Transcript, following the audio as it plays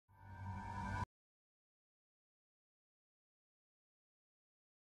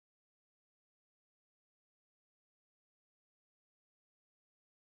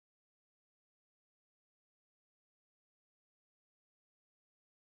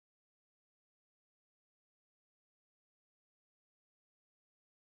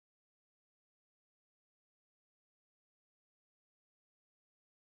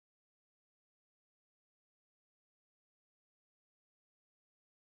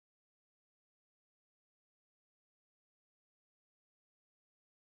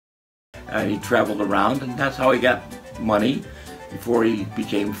He traveled around, and that's how he got money before he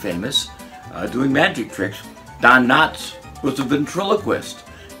became famous, doing magic tricks. Don Knotts was a ventriloquist.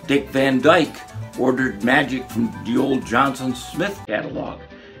 Dick Van Dyke ordered magic from the old Johnson Smith catalog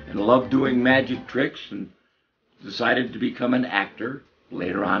and loved doing magic tricks and decided to become an actor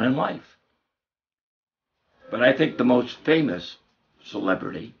later on in life. But I think the most famous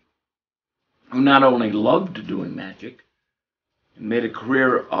celebrity who not only loved doing magic and made a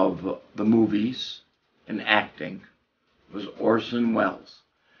career of the movies and acting was Orson Welles.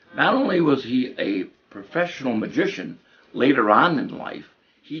 Not only was he a professional magician later on in life,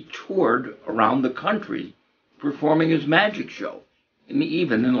 he toured around the country performing his magic show, and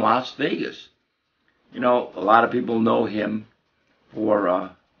even in Las Vegas. You know, a lot of people know him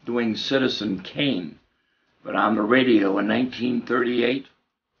for doing Citizen Kane, but on the radio in 1938,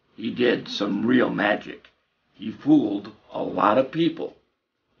 he did some real magic. He fooled a lot of people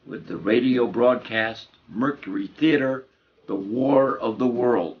with the radio broadcast Mercury Theater, The War of the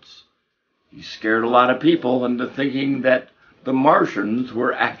Worlds. He scared a lot of people into thinking that the Martians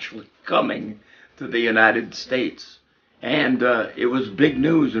were actually coming to the United States. And it was big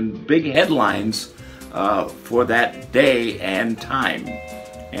news and big headlines for that day and time.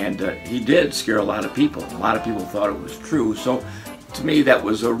 And he did scare a lot of people. A lot of people thought it was true. So to me, that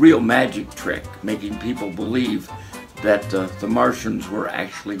was a real magic trick, making people believe that the Martians were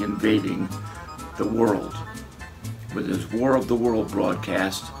actually invading the world with his War of the World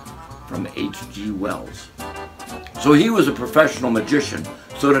broadcast from H.G. Wells. So he was a professional magician.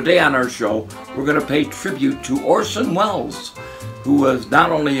 So today on our show, we're going to pay tribute to Orson Welles, who was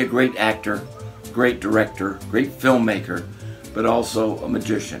not only a great actor, great director, great filmmaker, but also a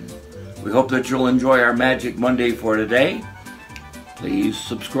magician. We hope that you'll enjoy our Magic Monday for today. Please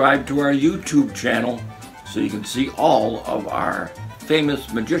subscribe to our YouTube channel so you can see all of our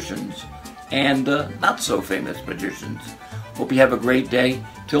famous magicians and not so famous magicians. Hope you have a great day.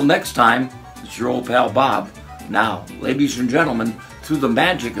 Till next time, it's your old pal Bob. Now, ladies and gentlemen, through the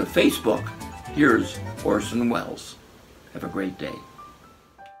magic of Facebook, here's Orson Welles. Have a great day.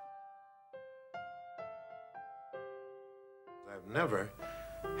 I've never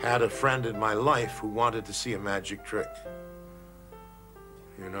had a friend in my life who wanted to see a magic trick.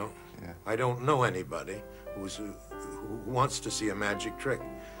 You know? Yeah. I don't know anybody who wants to see a magic trick.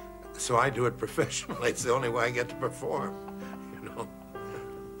 So I do it professionally. It's the only way I get to perform, you know?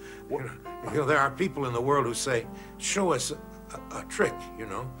 You know, there are people in the world who say, show us a trick, you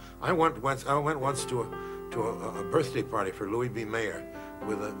know? I went once to a birthday party for Louis B. Mayer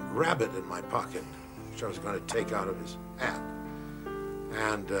with a rabbit in my pocket, which I was going to take out of his hat.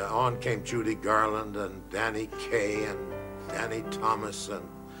 And on came Judy Garland and Danny Kaye and Danny Thomas and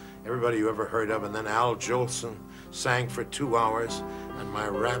everybody you ever heard of. And then Al Jolson sang for 2 hours, and my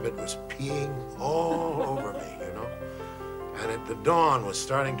rabbit was peeing all over me, you know? And the dawn was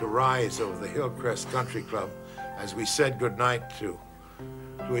starting to rise over the Hillcrest Country Club as we said goodnight to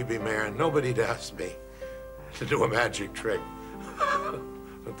Louis B. Mayer, and nobody'd asked me to do a magic trick.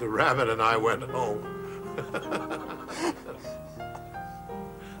 But the rabbit and I went home.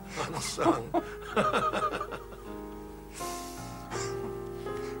 Unsung.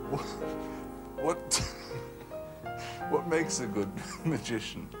 What makes a good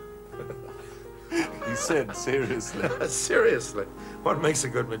magician? He said, seriously. Seriously, what makes a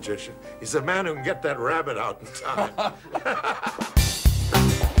good magician? He's a man who can get that rabbit out in time.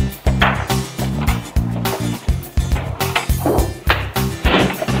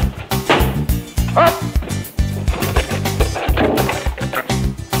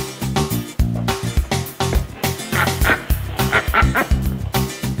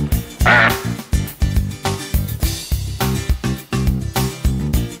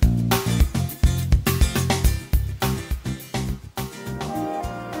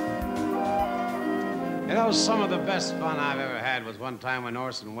 You know, some of the best fun I've ever had was one time when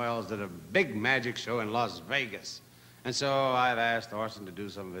Orson Welles did a big magic show in Las Vegas. And so I've asked Orson to do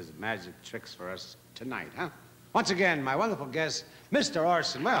some of his magic tricks for us tonight, huh? Once again, my wonderful guest, Mr.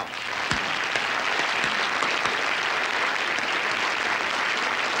 Orson Welles.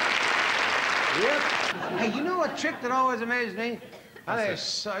 Yep. Hey, you know a trick that always amazed me? I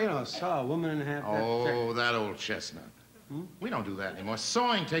saw a woman and a half. Oh, that old chestnut. We don't do that anymore.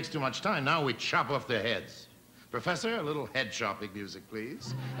 Sawing takes too much time. Now we chop off their heads. Professor, a little head chopping music,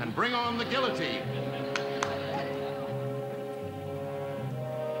 please. And bring on the guillotine.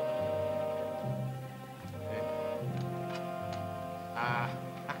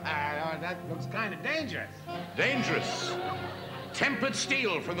 That looks kind of dangerous. Dangerous. Tempered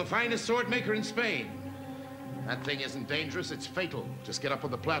steel from the finest sword maker in Spain. That thing isn't dangerous, it's fatal. Just get up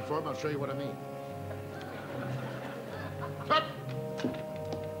on the platform, I'll show you what I mean. Up!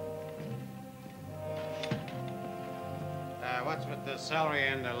 What's with the celery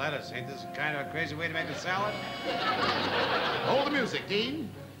and the lettuce? Ain't this kind of a crazy way to make a salad? Hold the music, Dean.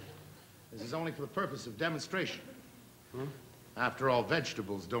 This is only for the purpose of demonstration. After all,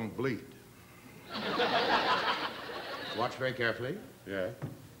 vegetables don't bleed. Watch very carefully. Yeah.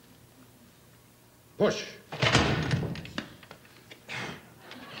 Push.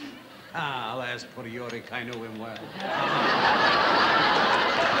 Alas, poor Yorick, I know him well.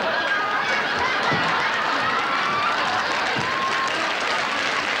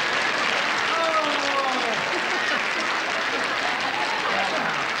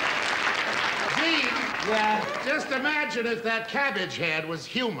 Yeah. Just imagine if that cabbage head was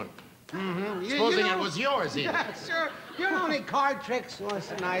human. Mm-hmm. Supposing it was yours, even. Yeah, sure. You know any card tricks?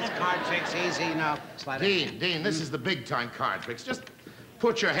 Listen, nice card tricks, easy, you know. Slide it. Dean, this is the big-time card tricks. Just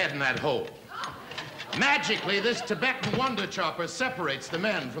put your head in that hole. Magically, this Tibetan wonder chopper separates the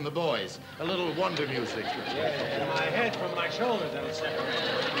men from the boys. A little wonder music. Yeah, my head from my shoulders, that'll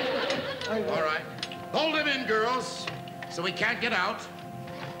separate. All right. Hold him in, girls, so he can't get out.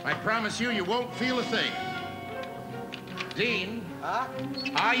 I promise you, you won't feel a thing. Dean,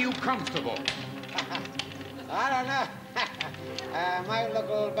 are you comfortable? I don't know. Might look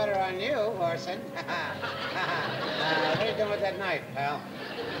a little better on you, Orson. What are you doing with that knife, pal?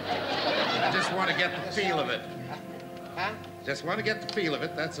 I just want to get the feel of it. Huh? Just want to get the feel of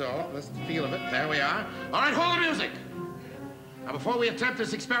it, that's all. That's the feel of it. There we are. All right, hold the music. Now, before we attempt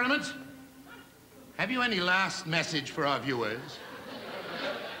this experiment, have you any last message for our viewers?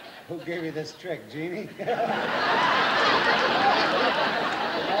 Who gave you this trick, Jeannie?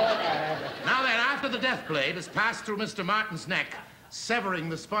 Now then, after the death blade has passed through Mr. Martin's neck, severing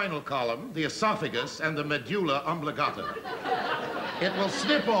the spinal column, the esophagus, and the medulla oblongata, it will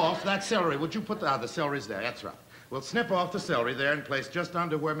snip off that celery. Would you put the celery's there? That's right. We'll snip off the celery there and place just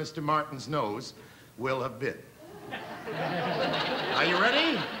under where Mr. Martin's nose will have been. Are you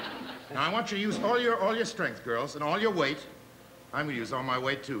ready? Now, I want you to use all your strength, girls, and all your weight. I'm going to use all my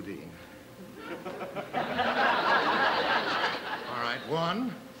weight, too, Dean. All right,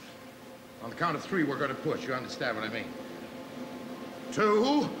 1. On the count of 3, we're going to push. You understand what I mean?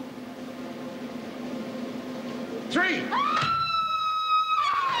 2. 3.